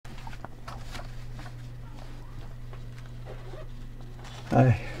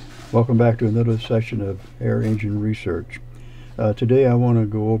Hi, welcome back to another session of air engine research. Today I want to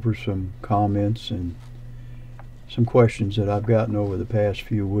go over some comments and some questions that I've gotten over the past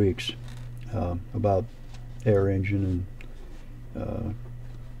few weeks about air engine and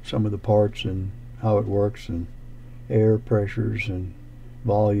some of the parts and how it works and air pressures and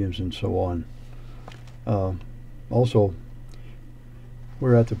volumes and so on. Also,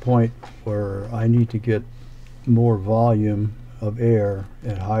 we're at the point where I need to get more volume of air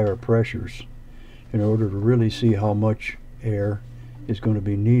at higher pressures in order to really see how much air is going to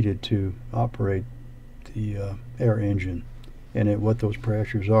be needed to operate the air engine and at what those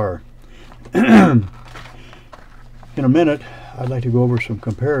pressures are. In a minute, I'd like to go over some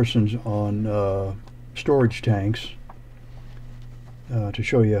comparisons on storage tanks to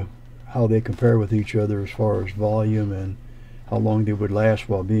show you how they compare with each other as far as volume and how long they would last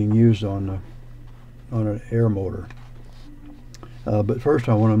while being used on an air motor. But first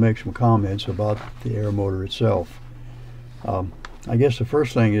I want to make some comments about the air motor itself. I guess the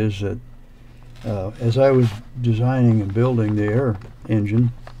first thing is that as I was designing and building the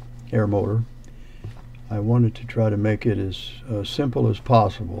air motor, I wanted to try to make it as simple as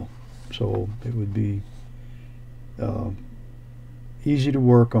possible, so it would be easy to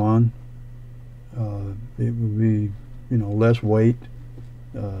work on. It would be, less weight,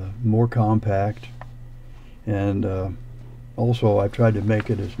 more compact, and also I've tried to make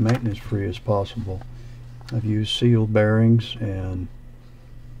it as maintenance free as possible. I've used sealed bearings, and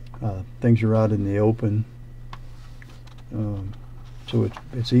things are out in the open, so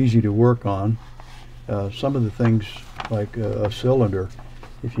it's easy to work on. Some of the things, like a cylinder,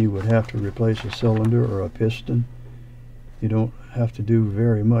 if you would have to replace a cylinder or a piston, you don't have to do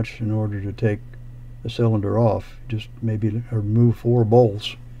very much in order to take the cylinder off. Just maybe remove 4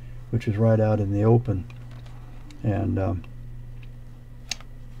 bolts, which is right out in the open, and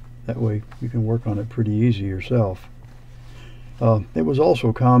that way you can work on it pretty easy yourself. It was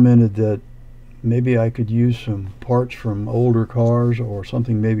also commented that maybe I could use some parts from older cars or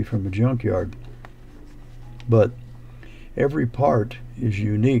something maybe from a junkyard, but every part is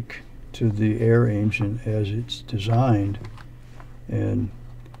unique to the air engine as it's designed, and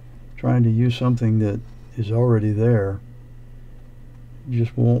trying to use something that is already there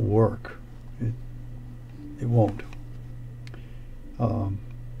just won't work. It won't.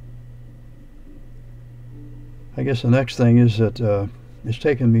 I guess the next thing is that it's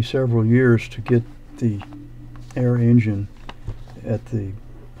taken me several years to get the air engine at the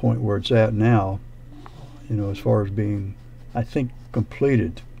point where it's at now, as far as being, I think,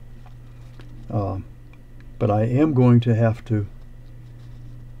 completed. But I am going to have to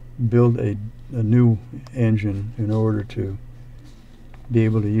build a new engine in order to be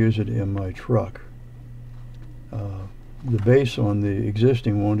able to use it in my truck. The base on the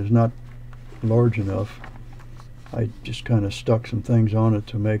existing one is not large enough. I just kind of stuck some things on it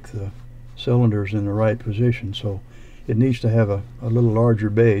to make the cylinders in the right position, so it needs to have a little larger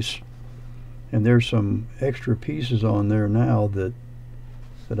base, and there's some extra pieces on there now that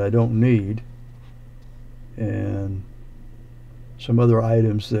I don't need, and some other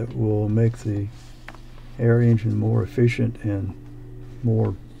items that will make the air engine more efficient and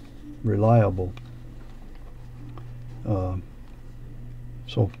more reliable.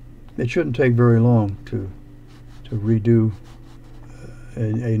 So it shouldn't take very long to redo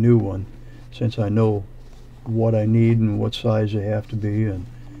a new one, since I know what I need and what size they have to be and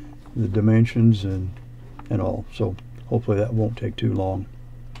the dimensions and all. So hopefully that won't take too long.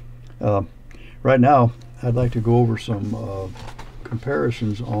 Right now I'd like to go over some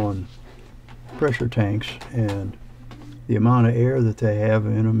comparisons on pressure tanks and the amount of air that they have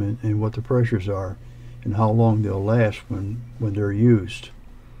in them, and what the pressures are and how long they'll last when they're used.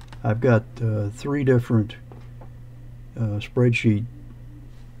 I've got 3 different spreadsheet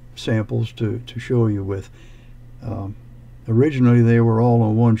samples to show you with. Originally they were all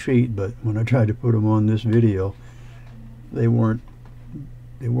on one sheet, but when I tried to put them on this video, they weren't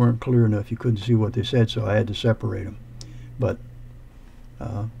clear enough. You couldn't see what they said, so I had to separate them. But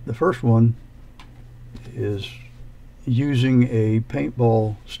the first one is using a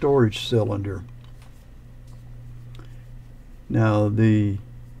paintball storage cylinder. Now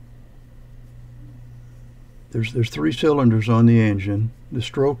there's 3 cylinders on the engine. The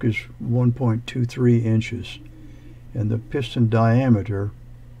stroke is 1.23 inches, and the piston diameter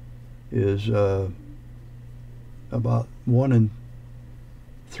is about 1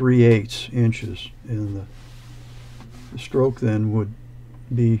 3/8 inches, and the stroke then would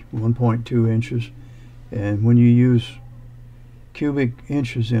be 1.2 inches. And when you use cubic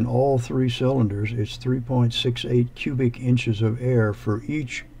inches in all three cylinders. It's 3.68 cubic inches of air for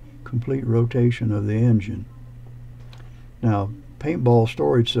each complete rotation of the engine. Now, paintball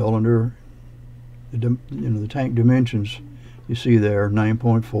storage cylinder, the tank dimensions you see there,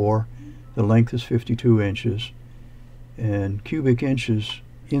 9.4. The length is 52 inches, and cubic inches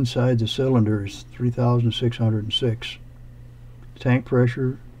inside the cylinder is 3,606. Tank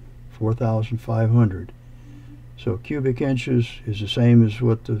pressure 4,500. So cubic inches is the same as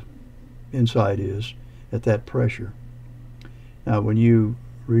what the inside is at that pressure. Now, when you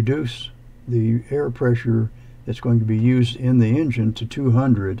reduce the air pressure that's going to be used in the engine to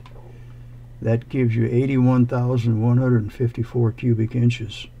 200, that gives you 81,154 cubic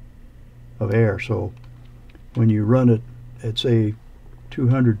inches of air. So when you run it at, say,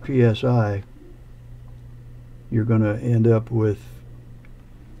 200 psi, you're going to end up with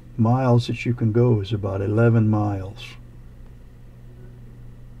miles that you can go is about 11 miles.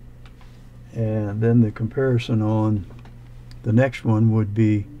 And then the comparison on the next one would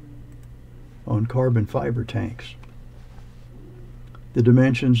be on carbon fiber tanks. The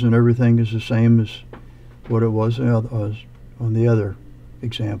dimensions and everything is the same as what it was on the other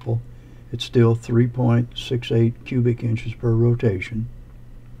example. It's still 3.68 cubic inches per rotation.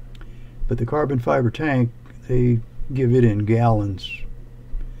 But the carbon fiber tank, they give it in gallons.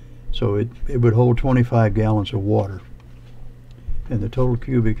 So it would hold 25 gallons of water. And the total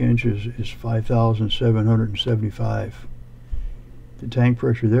cubic inches is 5,775. The tank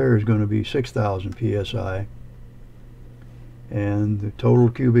pressure there is going to be 6,000 psi. And the total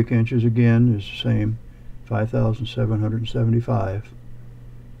cubic inches again is the same, 5,775.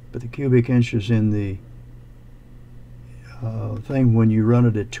 But the cubic inches in the thing when you run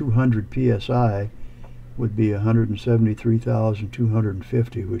it at 200 psi would be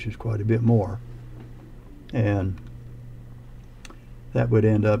 173,250, which is quite a bit more. And that would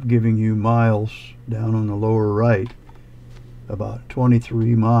end up giving you miles down on the lower right, about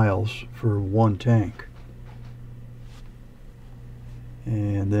 23 miles for one tank.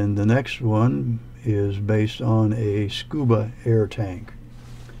 And then the next one is based on a scuba air tank.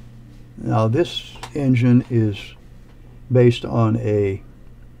 Now this engine is based on a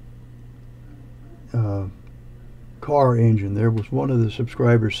car engine. There was one of the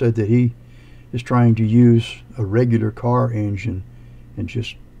subscribers said that he is trying to use a regular car engine and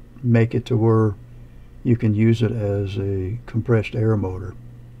just make it to where you can use it as a compressed air motor.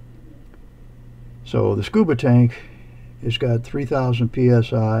 So the scuba tank, it's got 3,000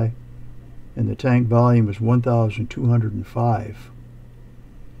 psi and the tank volume is 1,205.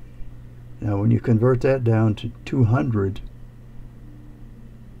 Now when you convert that down to 200,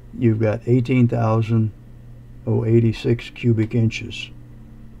 you've got 18,086 cubic inches.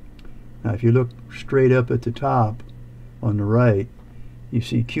 Now if you look straight up at the top on the right, you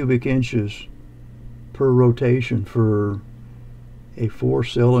see cubic inches per rotation for a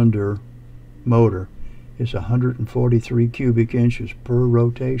 4-cylinder motor is 143 cubic inches per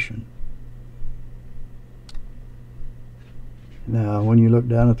rotation. Now when you look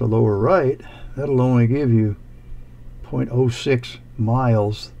down at the lower right, that'll only give you 0.06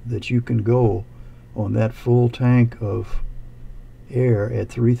 miles that you can go on that full tank of air at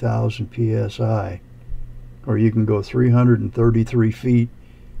 3,000 psi, or you can go 333 feet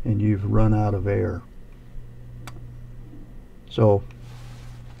and you've run out of air. So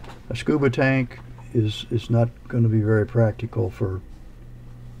a scuba tank is not going to be very practical for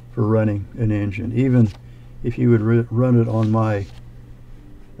running an engine. Even if you would run it on my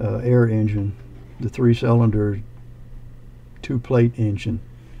air engine, the 3-cylinder 2-plate engine,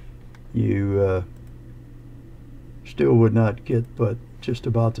 you still would not get but just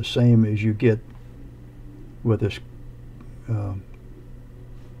about the same as you get with this well,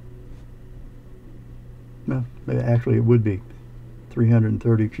 actually it would be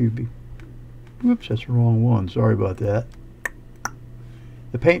 330 cubic. Whoops, that's the wrong one, sorry about that.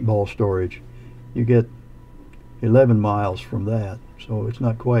 The paintball storage, you get 11 miles from that, so it's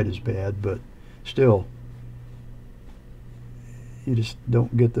not quite as bad, but still you just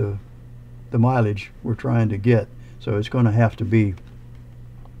don't get the mileage we're trying to get. So it's going to have to be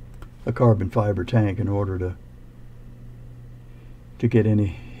a carbon fiber tank in order to get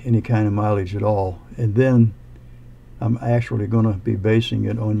any kind of mileage at all. And then I'm actually going to be basing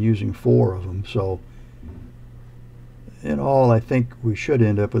it on using 4 of them. So in all, I think we should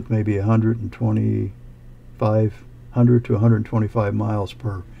end up with maybe 100 to 125 miles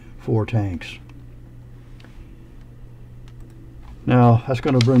per 4 tanks. Now that's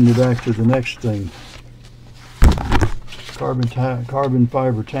going to bring me back to the next thing. Carbon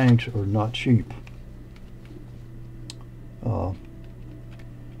fiber tanks are not cheap.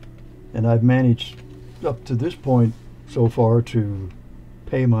 And I've managed up to this point so far to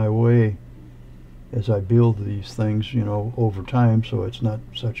pay my way as I build these things, you know, over time, so it's not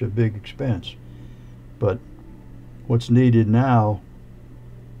such a big expense. But what's needed now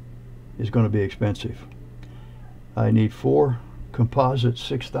is going to be expensive. I need 4 composite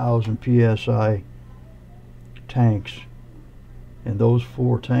 6,000 psi tanks, and those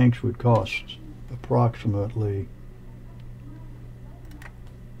 4 tanks would cost approximately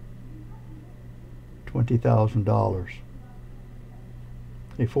 $20,000.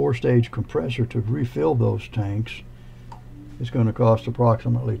 A 4-stage compressor to refill those tanks is going to cost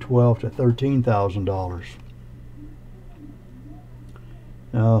approximately $12,000 to $13,000.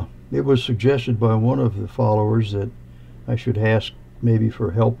 Now, it was suggested by one of the followers that I should ask maybe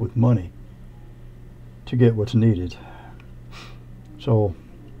for help with money to get what's needed. So,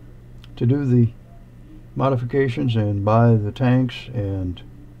 to do the modifications and buy the tanks and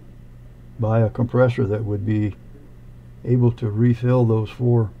buy a compressor that would be able to refill those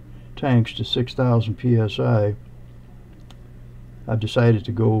 4 tanks to 6,000 psi, I've decided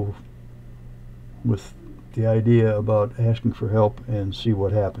to go with the idea about asking for help and see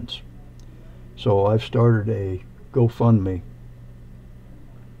what happens. So I've started a GoFundMe,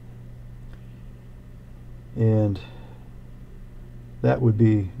 and that would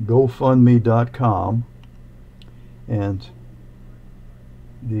be gofundme.com, and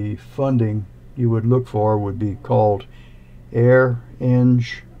the funding you would look for would be called Air Eng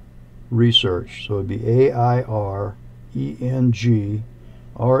Research. So it would be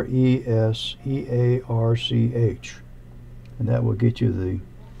AIRENGRESEARCH, and that will get you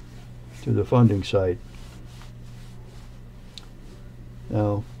to the funding site.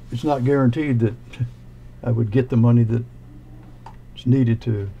 Now, it's not guaranteed that I would get the money that's needed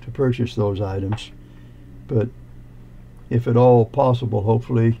to purchase those items, but if at all possible,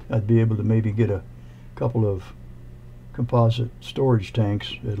 hopefully I'd be able to maybe get a couple of composite storage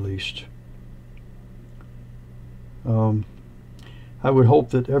tanks at least. I would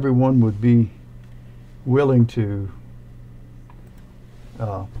hope that everyone would be willing to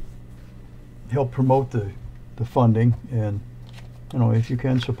help promote the funding, and you know, if you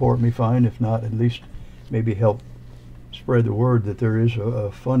can support me, fine. If not, at least maybe help spread the word that there is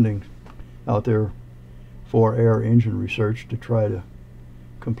a funding out there for air engine research to try to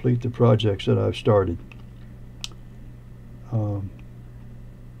complete the projects that I've started.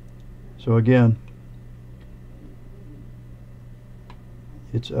 So again,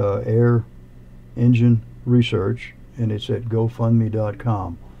 it's Air Engine Research, and it's at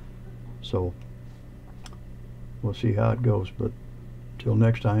gofundme.com. So we'll see how it goes, but till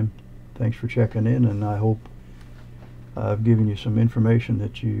next time, thanks for checking in, and I hope I've given you some information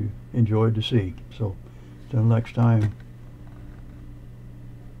that you enjoyed to see. So till next time,